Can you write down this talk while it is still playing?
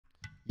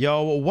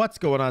Yo, what's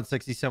going on,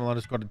 67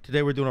 underscore?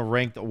 Today we're doing a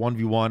ranked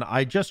 1v1.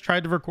 I just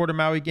tried to record a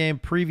Maui game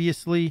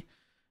previously,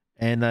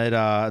 and it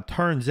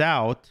turns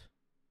out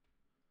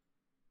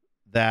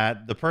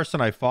that the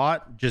person I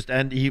fought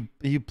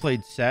he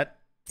played set.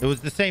 It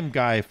was the same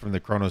guy from the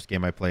Kronos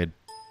game I played.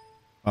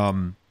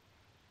 And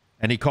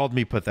he called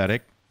me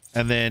pathetic.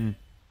 And then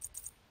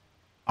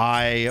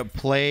I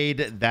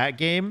played that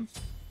game.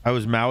 I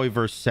was Maui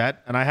versus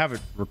set, and I have it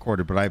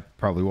recorded, but I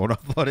probably won't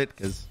upload it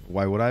because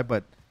why would I?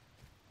 But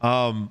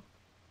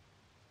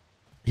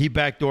he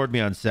backdoored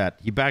me on set.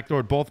 He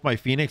backdoored both my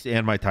Phoenix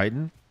and my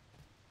Titan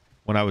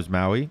when I was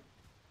Maui.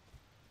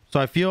 So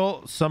I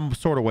feel some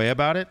sort of way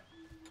about it.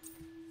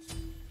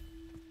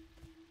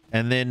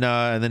 And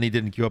then he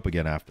didn't queue up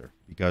again after,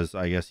 because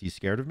I guess he's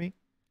scared of me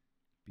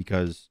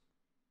because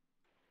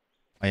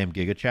I am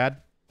Giga Chad.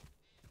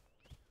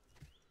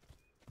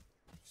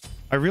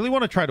 I really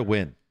want to try to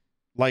win.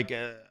 Like,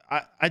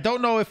 I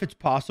don't know if it's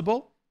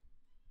possible.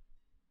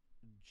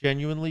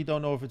 Genuinely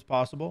don't know if it's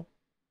possible.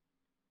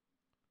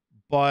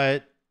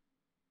 But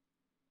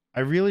I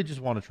really just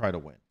want to try to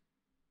win.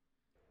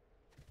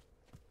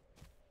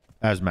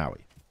 As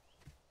Maui.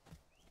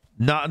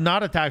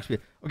 Not attack speed.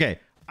 Okay,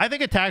 I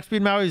think attack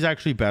speed Maui is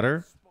actually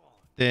better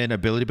than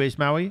ability-based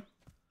Maui.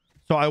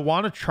 So I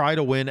want to try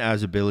to win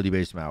as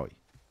ability-based Maui.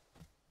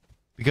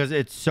 Because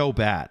it's so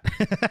bad.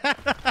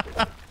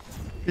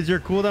 Because your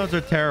cooldowns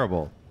are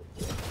terrible.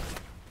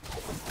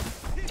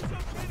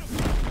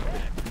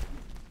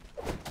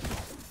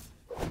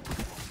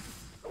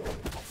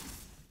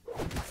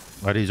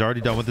 All right, he's already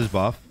done with his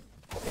buff.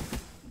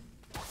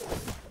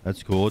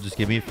 That's cool. Just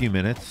give me a few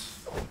minutes.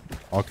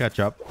 I'll catch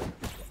up.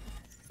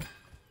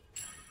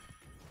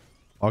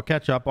 I'll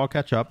catch up. I'll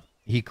catch up.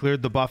 He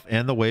cleared the buff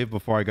and the wave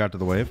before I got to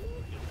the wave.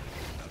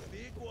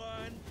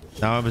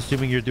 Now I'm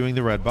assuming you're doing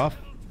the red buff.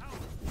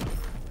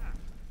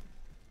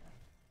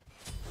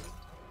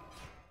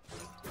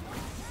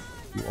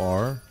 You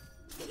are.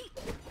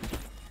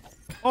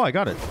 Oh, I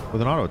got it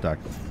with an auto attack.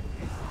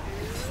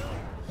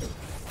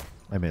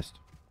 I missed.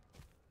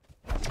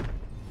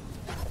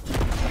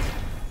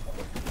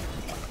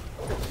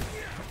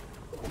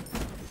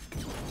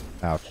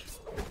 Ouch.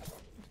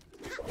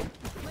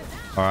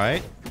 All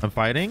right. I'm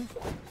fighting.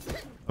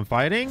 I'm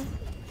fighting.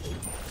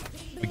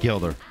 We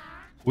killed her.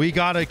 We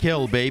got a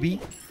kill, baby.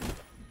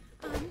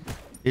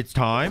 It's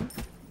time.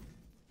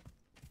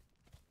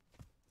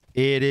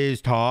 It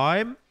is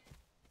time.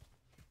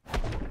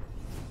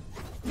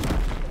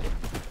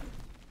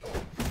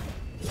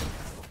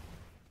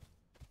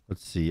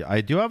 Let's see. I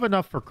do have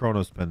enough for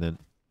Kronos Pendant.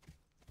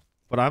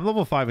 But I'm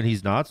level 5 and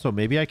he's not, so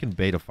maybe I can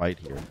bait a fight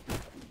here.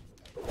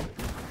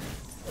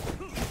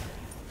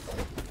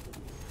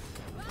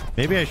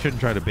 Maybe I shouldn't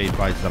try to bait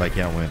fights that I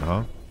can't win,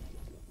 huh?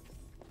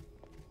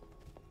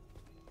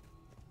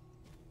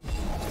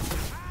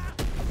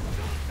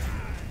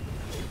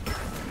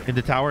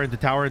 Into tower, into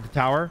tower, into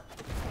tower.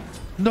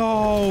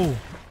 No!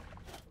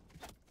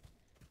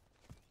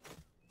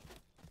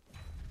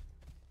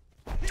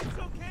 It's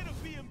okay to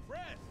be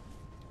impressed.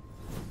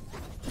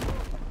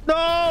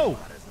 No!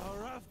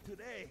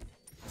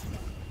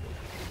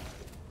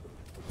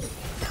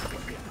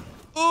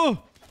 Oh!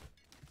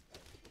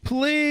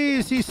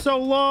 Please, he's so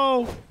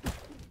low.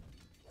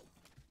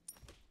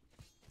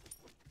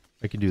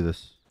 I can do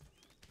this.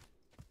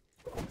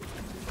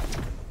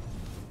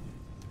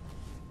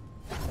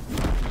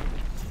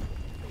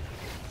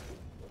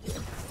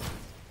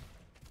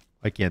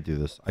 I can't do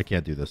this. I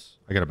can't do this.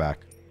 I gotta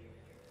back.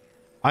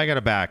 I gotta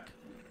back.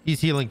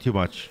 He's healing too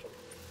much.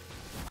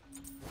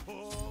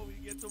 Oh, we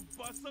get to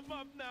bust him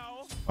up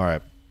now. All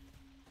right.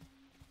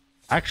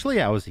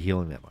 Actually, I was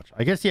healing that much.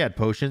 I guess he had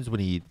potions when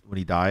he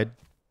died.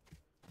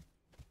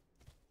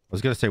 I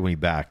was gonna say when he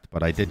backed,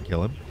 but I did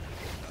kill him.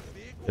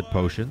 Good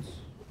potions.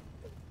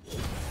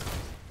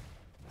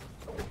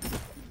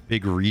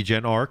 Big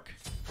regen arc.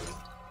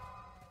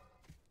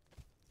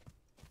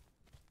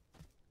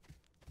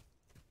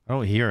 I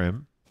don't hear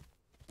him.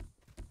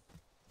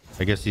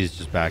 I guess he's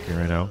just backing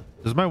right now.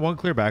 Does my one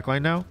clear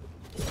backline now?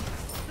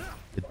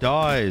 It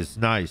does.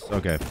 Nice.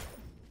 Okay.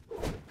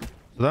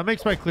 So that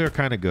makes my clear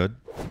kind of good.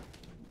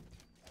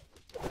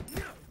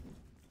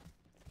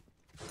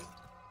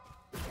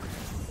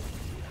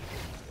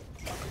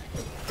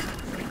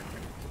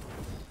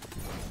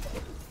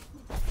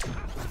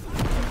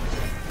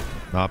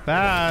 Not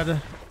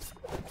bad.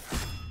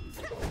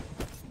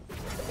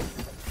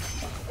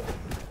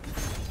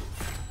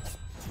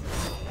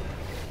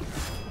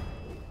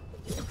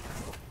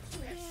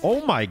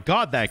 Oh my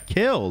god, that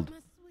killed.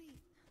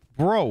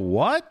 Bro,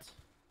 what?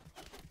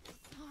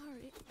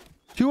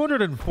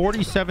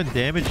 247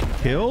 damage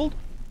killed?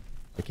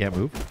 I can't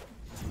move.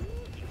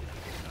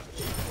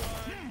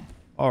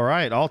 All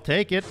right, I'll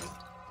take it.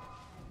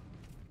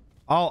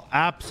 I'll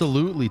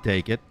absolutely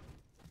take it.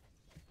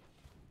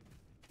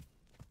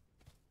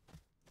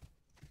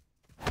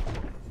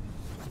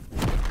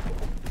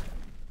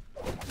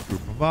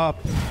 Group him up.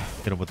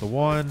 Hit him with the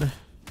 1.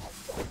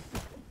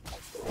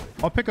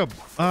 I'll pick up...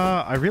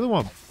 I really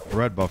want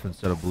red buff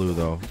instead of blue,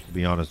 though, to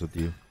be honest with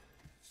you.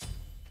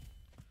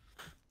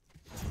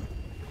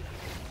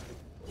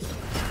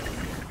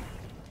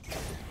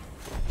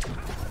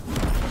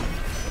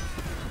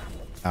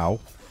 Ow.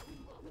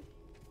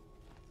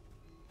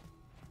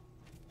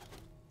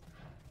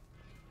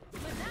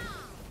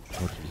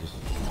 Oh, Jesus.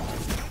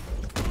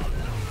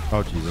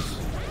 Oh, Jesus.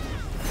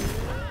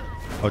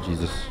 Oh,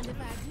 Jesus.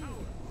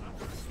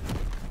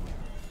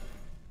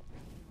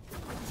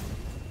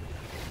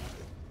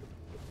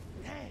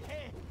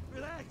 Hey,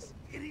 relax.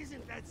 It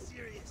isn't that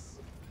serious.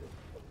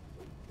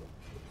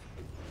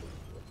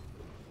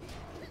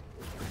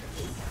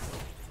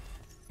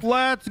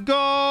 Let's go!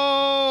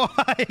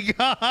 I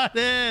got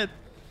it!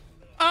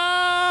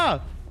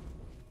 Ah!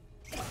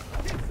 It's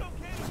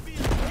okay to be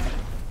impressed.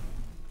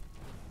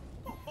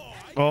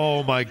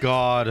 Oh my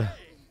god.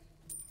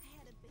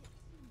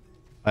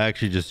 I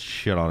actually just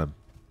shit on him.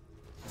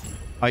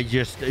 I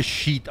just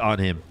sheet on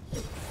him.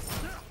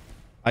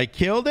 I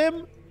killed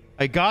him.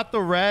 I got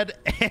the red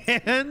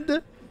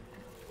and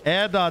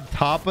on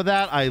top of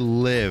that, I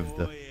lived.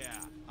 Oh,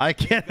 yeah. I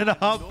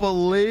cannot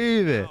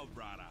believe it. Oh,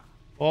 brother.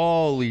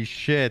 Holy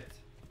shit.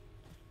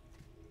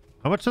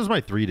 How much does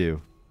my 3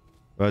 do?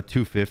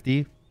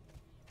 250.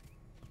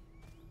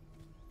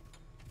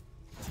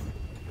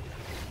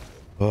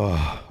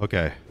 Oh,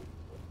 okay.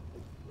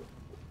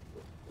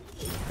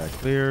 That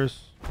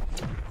clears.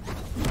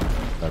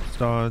 That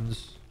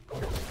stuns.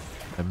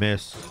 I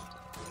missed.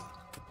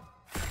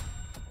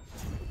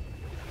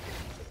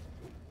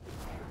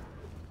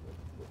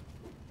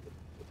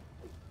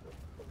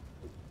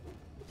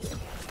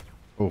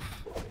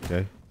 Oof.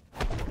 Okay.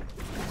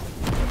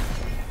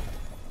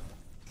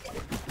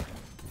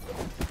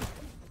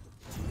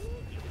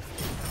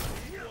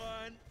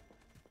 One.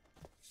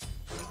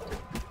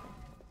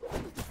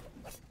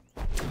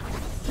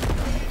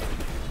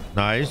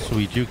 Nice.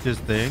 We juke this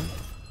thing.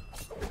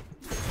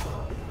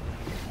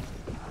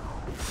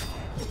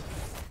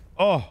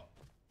 Oh.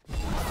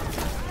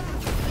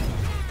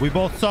 We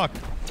both suck.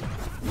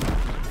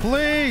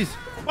 Please.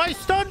 My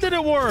stun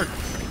didn't work.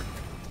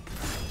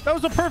 That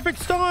was a perfect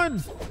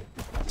stun.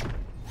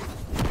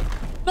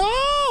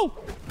 No.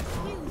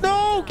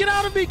 No. Get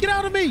out of me. Get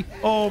out of me.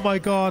 Oh my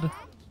god.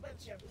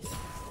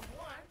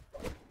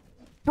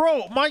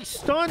 Bro, my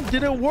stun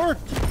didn't work.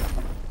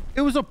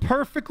 It was a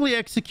perfectly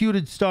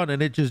executed stun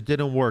and it just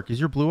didn't work. Is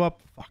your blue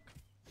up? Fuck.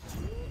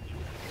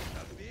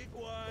 A big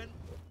one.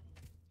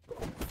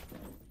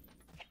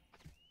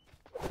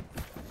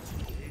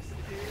 Stay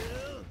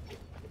still.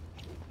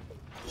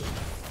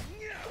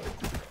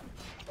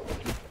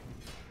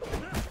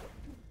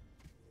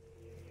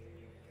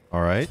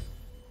 All right.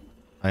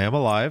 I am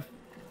alive.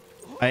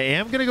 I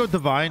am going to go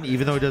divine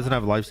even though he doesn't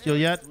have lifesteal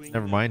yet.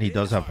 Never mind. He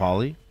does have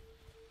poly.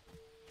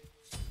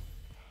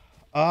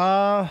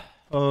 Your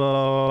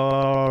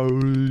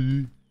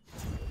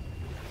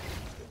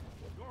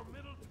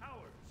middle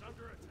tower is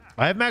under attack.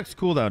 I have max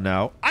cooldown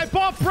now. I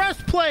bought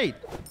breastplate.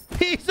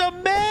 He's a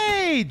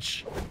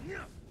mage.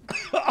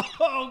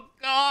 Oh,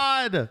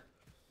 God.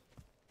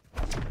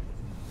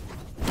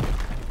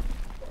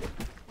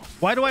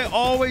 Why do I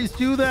always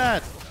do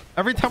that?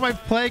 Every time I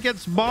play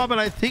against mom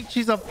and I think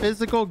she's a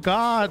physical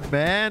god,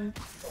 man.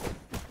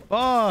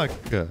 Fuck.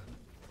 It's okay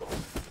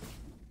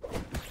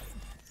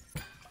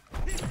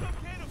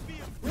to be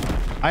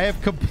impressed. I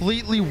have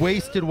completely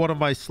wasted one of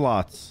my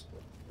slots.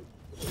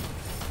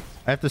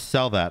 I have to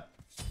sell that.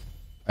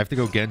 I have to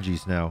go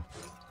Genji's now.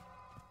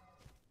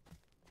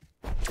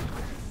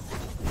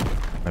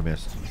 I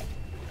missed.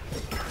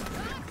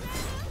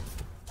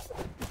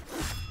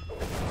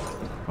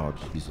 Oh,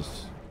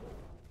 Jesus.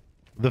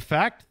 The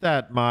fact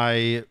that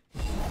my...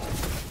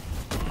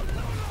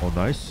 Oh,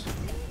 nice.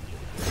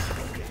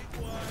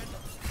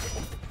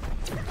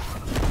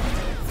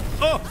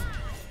 Oh!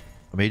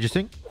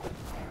 Amazing.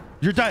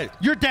 You're dead.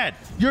 You're dead.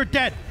 You're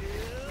dead.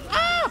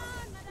 Ah!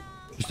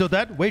 You're still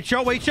dead? Wait,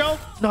 show. Wait, show.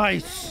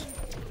 Nice.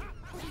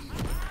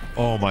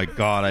 Oh, my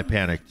God. I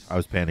panicked. I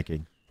was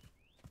panicking.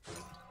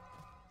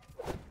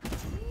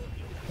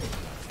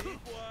 Big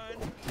one.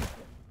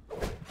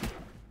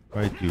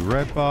 All right, do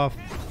red buff.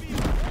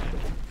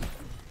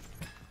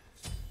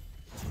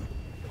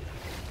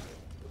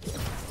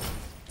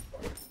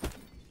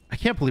 I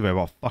can't believe I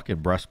bought fucking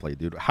breastplate,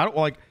 dude. How do,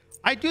 like,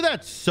 I do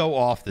that so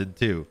often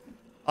too.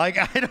 Like,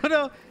 I don't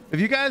know if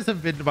you guys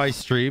have been to my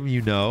stream,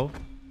 you know,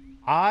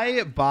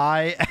 I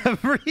buy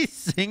every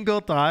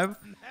single time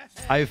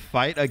I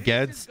fight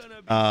against, This is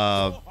gonna be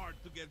so hard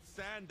to get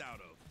sand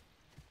out of.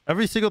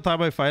 every single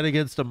time I fight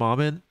against a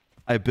Mamin,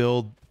 I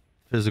build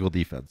physical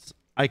defense.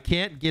 I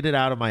can't get it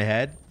out of my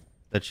head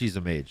that she's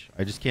a mage.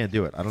 I just can't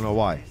do it. I don't know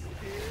why. Still.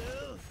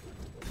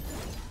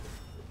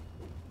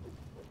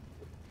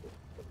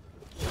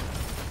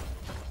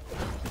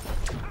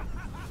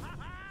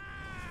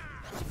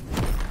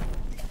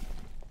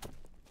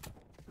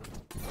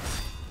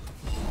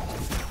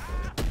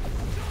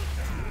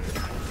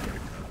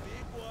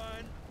 Big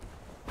one.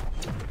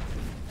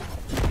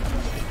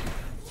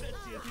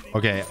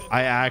 Okay,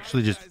 I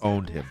actually just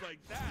owned him. Like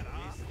that,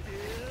 huh? Still.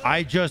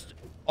 I just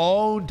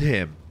owned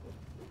him.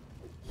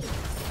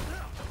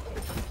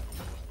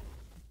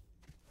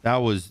 That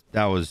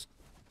was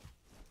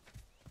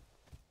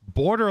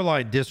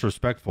borderline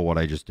disrespectful what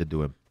I just did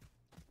to him.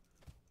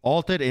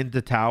 ulted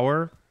into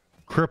tower,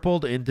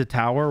 crippled into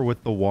tower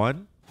with the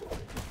 1,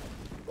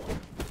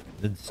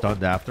 then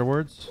stunned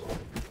afterwards.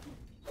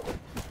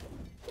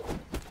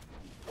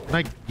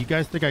 You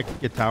guys think I could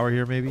get tower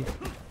here maybe?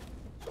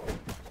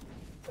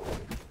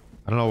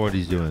 I don't know what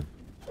he's doing.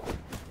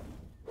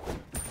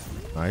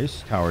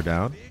 Nice. Tower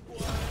down.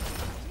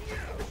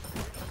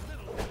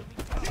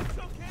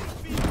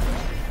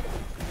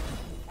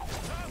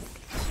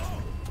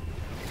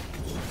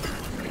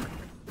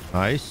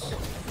 Nice.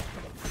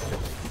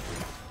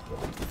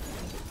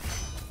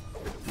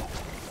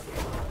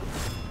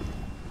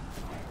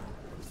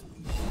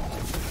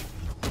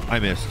 I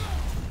missed.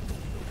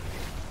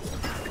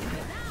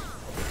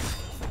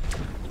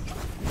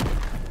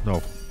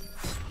 No.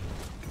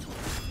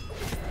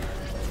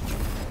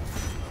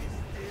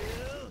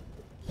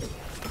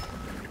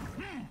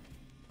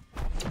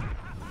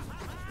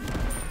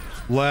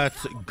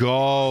 Let's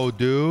go,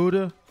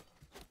 dude.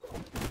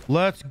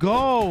 Let's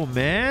go,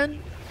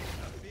 man.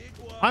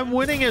 I'm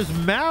winning as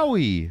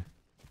Maui.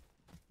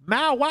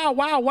 Wow,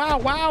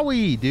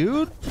 wowie,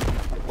 dude.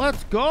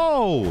 Let's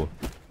go.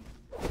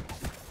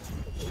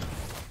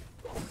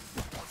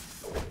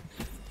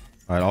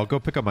 All right, I'll go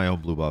pick up my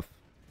own blue buff.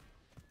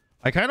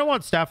 I kind of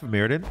want Staff of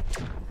Mirrodin.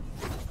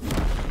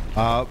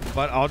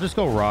 But I'll just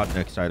go Rod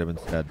next item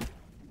instead.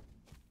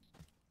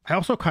 I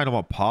also kind of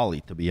want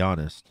Poly, to be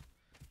honest.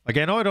 Like,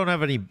 I know I don't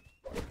have any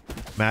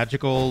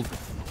magical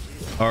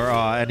or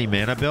any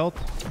mana build.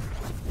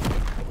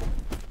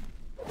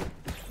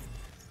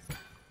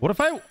 What if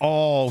I...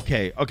 Oh,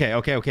 okay.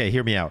 Okay.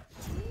 Hear me out.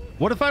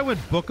 What if I went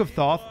Book of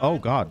Thoth? Oh,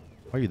 God.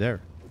 Why are you there?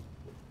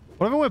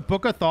 What if I went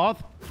Book of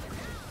Thoth,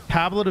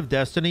 Tablet of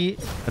Destiny,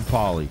 and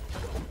Poly?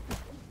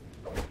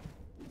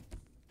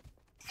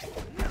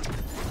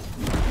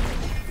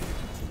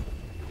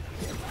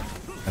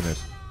 I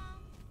missed.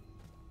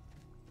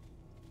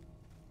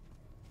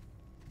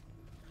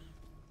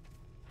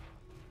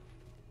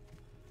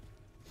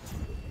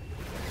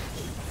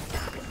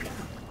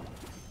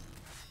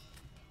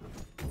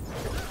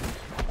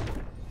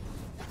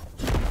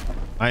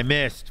 I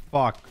missed.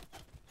 Fuck.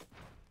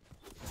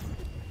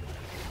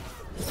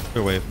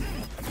 Good wave.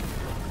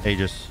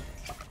 Aegis.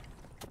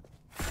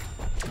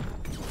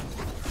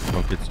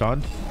 Don't get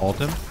stunned. Ult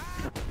him.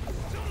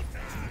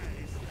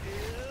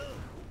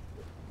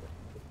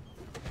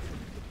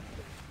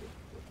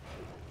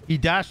 He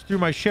dashed through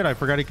my shit. I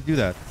forgot he could do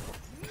that.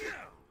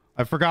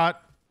 I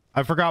forgot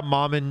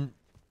Mom and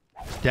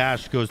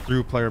Dash goes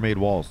through player-made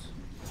walls.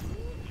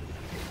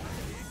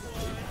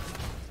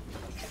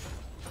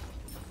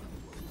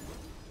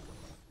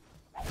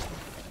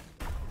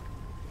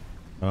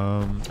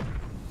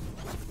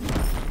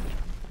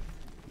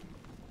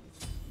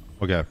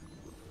 Okay.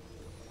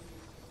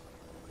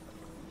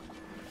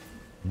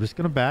 I'm just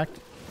gonna back.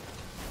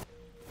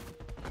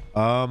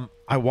 I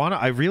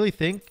really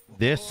think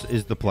this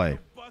is the play.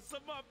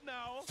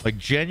 Like,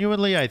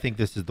 genuinely, I think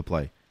this is the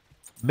play.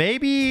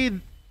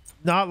 Maybe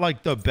not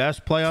like the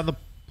best play on the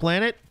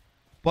planet,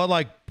 but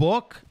like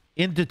book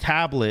into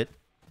tablet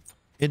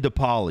into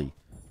Poly.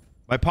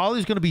 My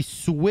Poly's gonna be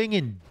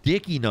swinging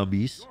dicky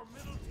numbies.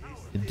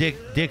 And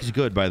Dick's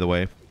good, by the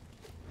way.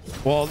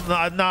 Well,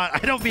 not. I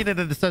don't mean it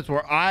in the sense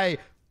where I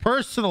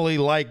personally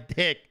like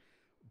Dick,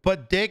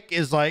 but Dick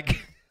is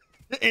like,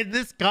 in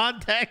this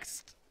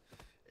context,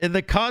 in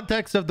the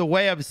context of the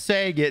way I'm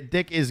saying it,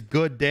 Dick is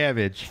good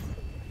damage.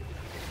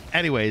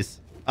 Anyways,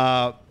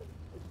 I'll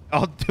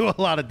do a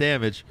lot of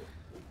damage,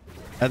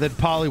 and then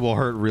Poly will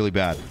hurt really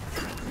bad,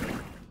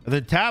 and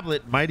then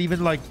Tablet might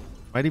even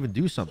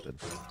do something.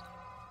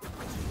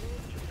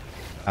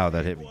 Ow,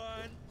 that hit me.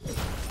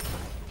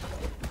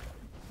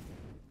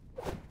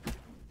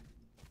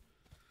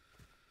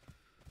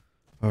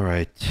 All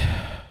right.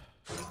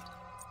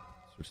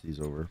 Switch these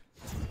over.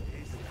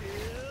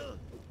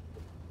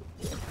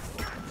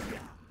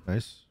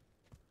 Nice.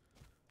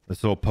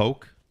 This little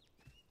poke.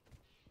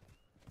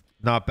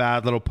 Not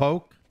bad little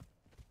poke.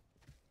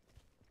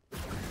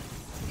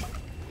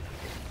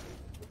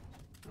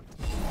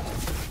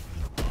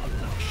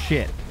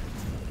 Shit.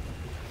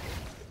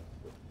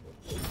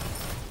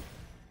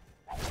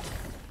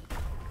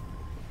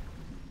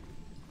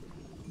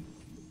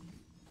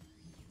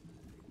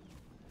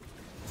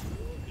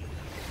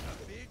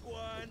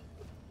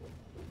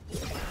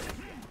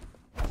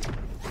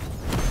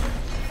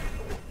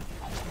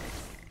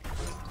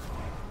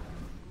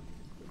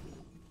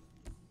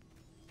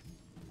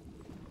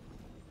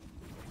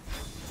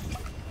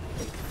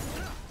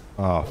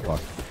 Oh, fuck.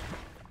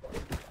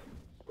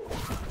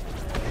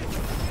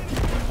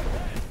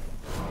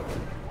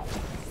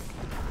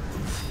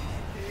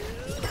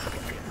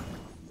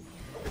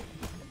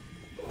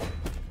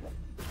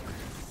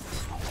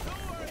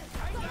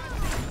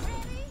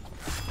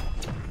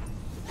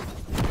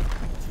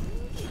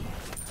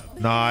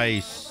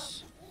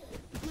 Nice.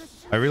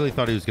 I really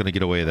thought he was going to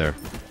get away there.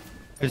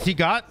 Cause he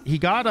got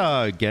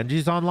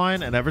Genji's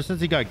online, and ever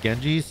since he got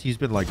Genji's, he's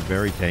been like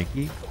very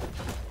tanky.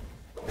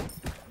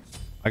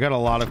 I got a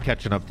lot of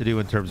catching up to do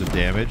in terms of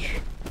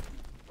damage.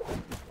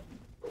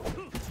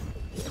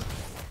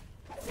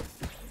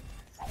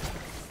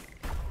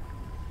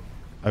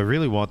 I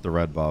really want the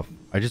red buff.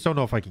 I just don't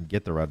know if I can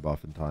get the red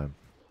buff in time.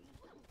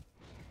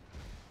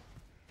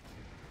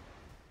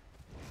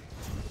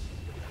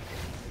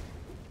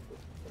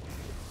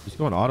 He's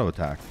going auto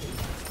attack.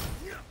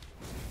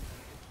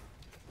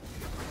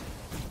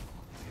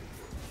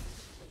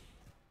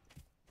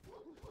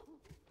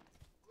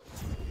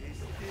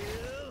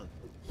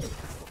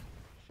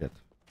 Shit.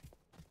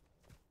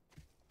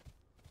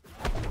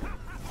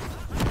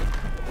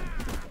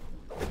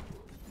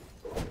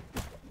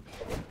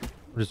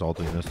 I'm just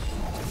ulting this.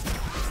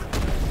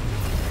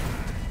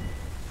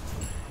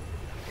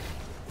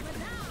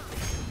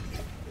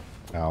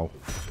 Ow.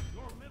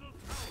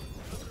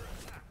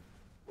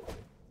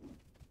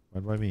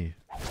 Fine by me.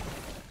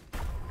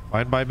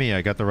 Fine by me.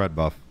 I got the red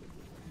buff.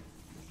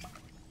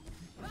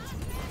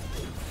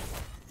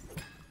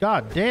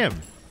 God damn.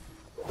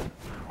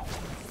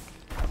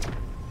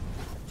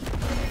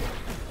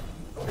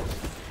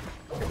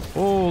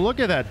 Oh, look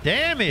at that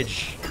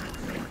damage.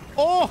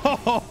 Oh, ho,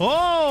 ho,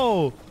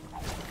 ho.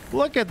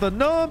 Look at the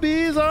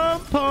numbies I'm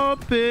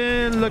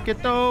pumping. Look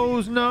at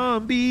those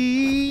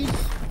numbies.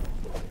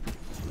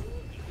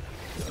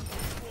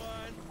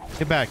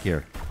 Get back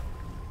here.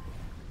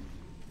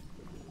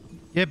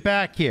 Get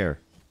back here.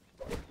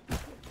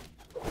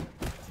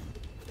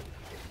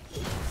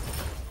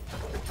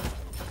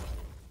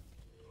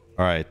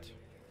 All right.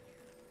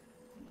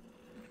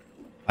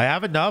 I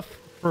have enough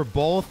for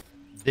both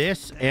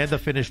this and the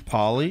finished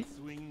poly.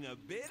 Swinging a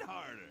bit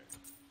harder.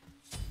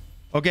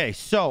 Okay,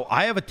 so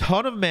I have a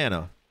ton of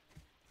mana.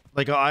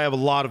 Like, I have a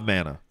lot of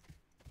mana.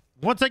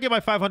 Once I get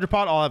my 500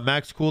 pot, I'll have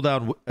max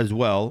cooldown as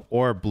well.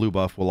 Or blue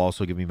buff will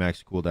also give me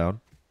max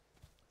cooldown.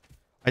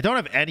 I don't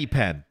have any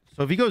pen.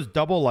 So if he goes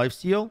double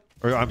lifesteal,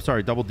 or I'm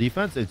sorry, double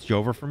defense, it's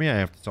over for me. I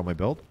have to sell my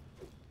build.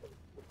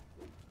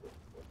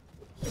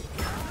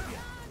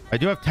 I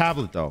do have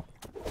tablet, though.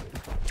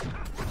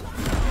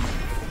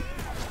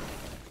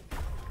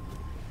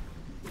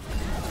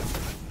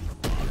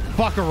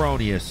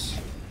 Fuckeronius.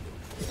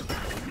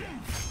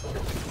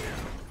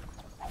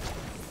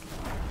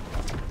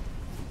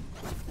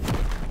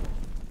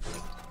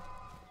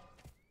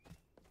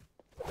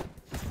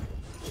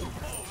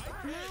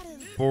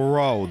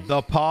 Bro,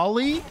 the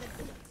poly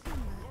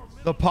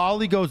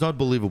goes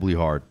unbelievably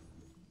hard.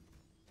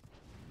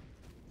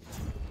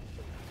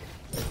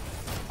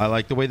 I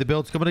like the way the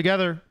build's coming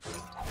together.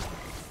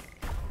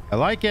 I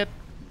like it.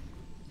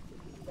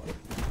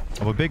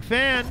 I'm a big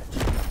fan.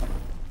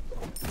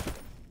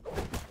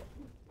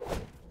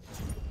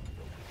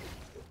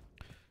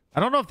 I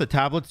don't know if the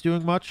tablet's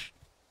doing much.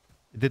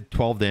 It did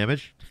 12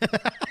 damage.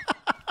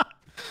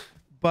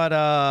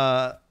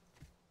 But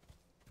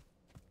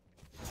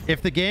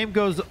if the game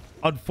goes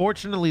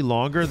unfortunately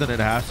longer than it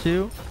has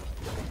to,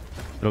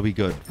 it'll be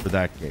good for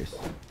that case.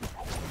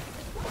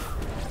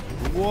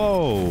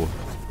 Whoa.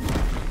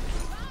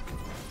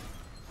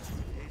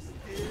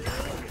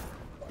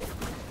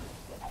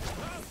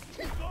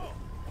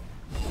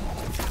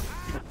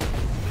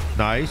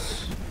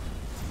 Nice.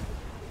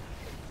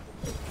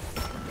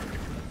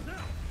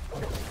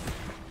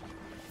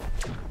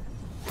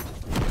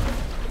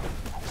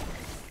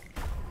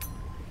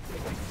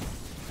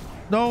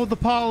 No, the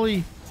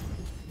poly.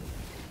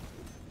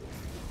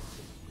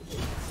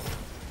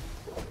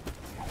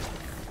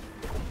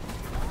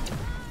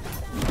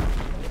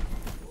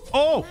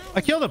 Oh,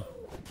 I killed him.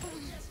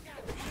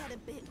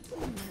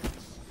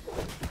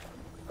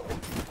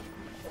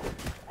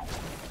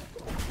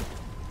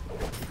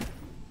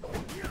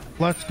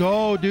 Let's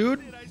go,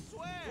 dude.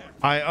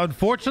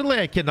 Unfortunately,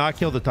 I cannot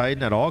kill the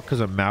Titan at all because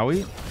of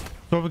Maui. So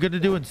what I'm going to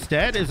do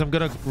instead is I'm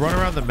going to run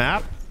around the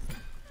map.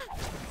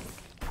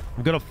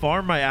 I'm going to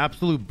farm my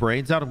absolute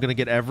brains out. I'm going to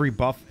get every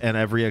buff and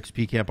every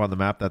XP camp on the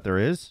map that there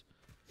is.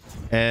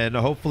 And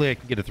hopefully I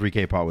can get a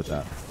 3K pot with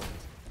that.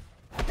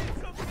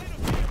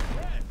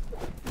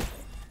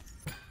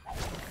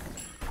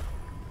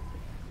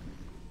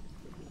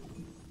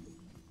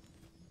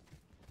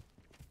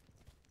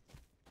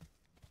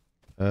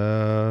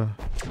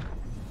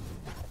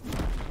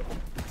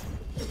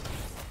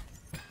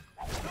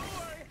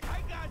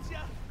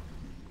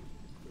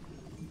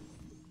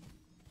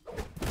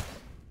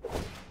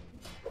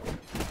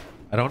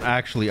 I don't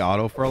actually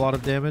auto for a lot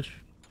of damage.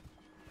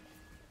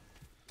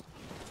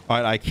 All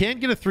right, I can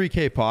get a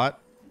 3K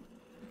pot.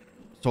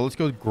 So let's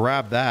go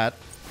grab that.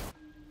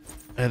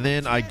 And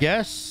then I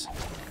guess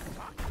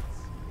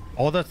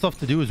all that stuff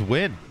to do is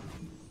win.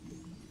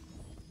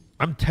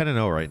 I'm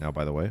 10-0 right now,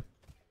 by the way.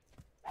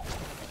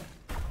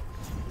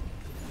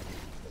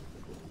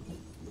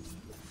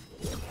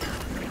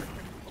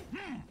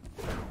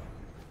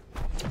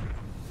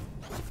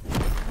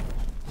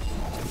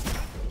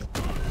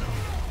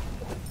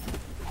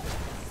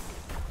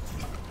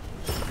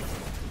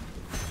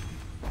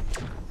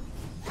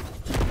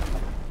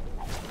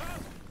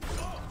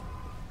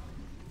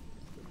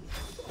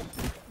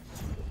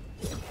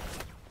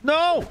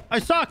 No! I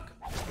suck!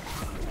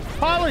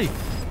 Polly!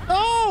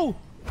 No!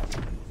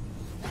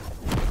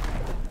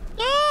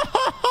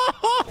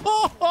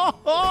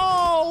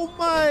 Oh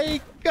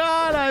my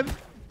god, I'm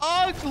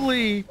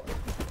ugly!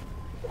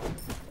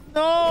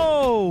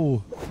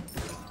 No!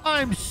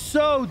 I'm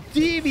so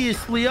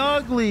deviously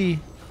ugly.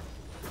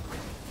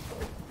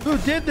 Who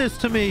did this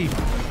to me?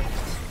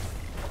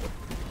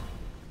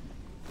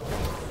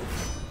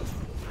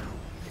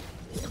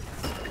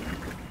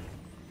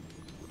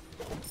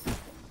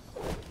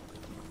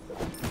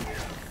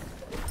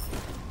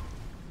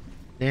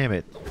 Damn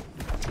it.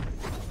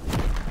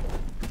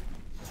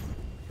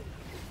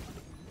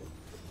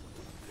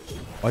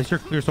 Why is your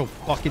clear so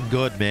fucking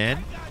good,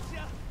 man?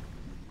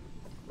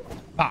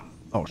 Ah!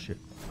 Oh, shit.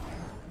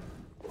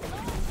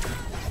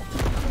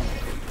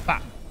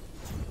 Ah!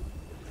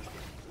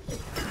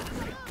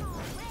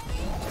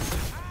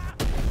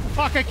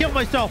 Fuck, I killed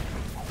myself!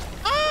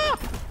 Ah!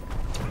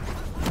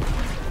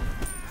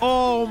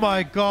 Oh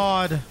my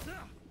god.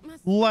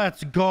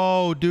 Let's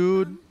go,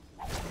 dude.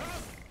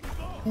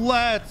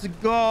 Let's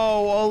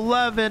go.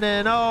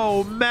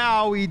 11-0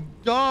 Maui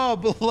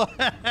dub.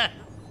 Let's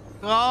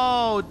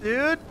go,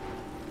 dude.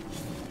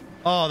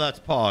 Oh, that's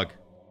Pog.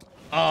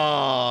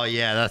 Oh,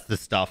 yeah, that's the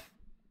stuff.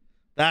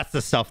 That's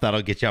the stuff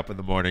that'll get you up in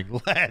the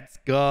morning. Let's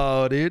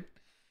go, dude.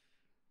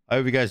 I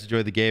hope you guys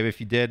enjoyed the game. If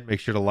you did,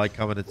 make sure to like,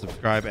 comment, and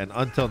subscribe. And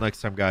until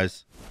next time,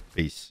 guys,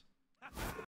 peace.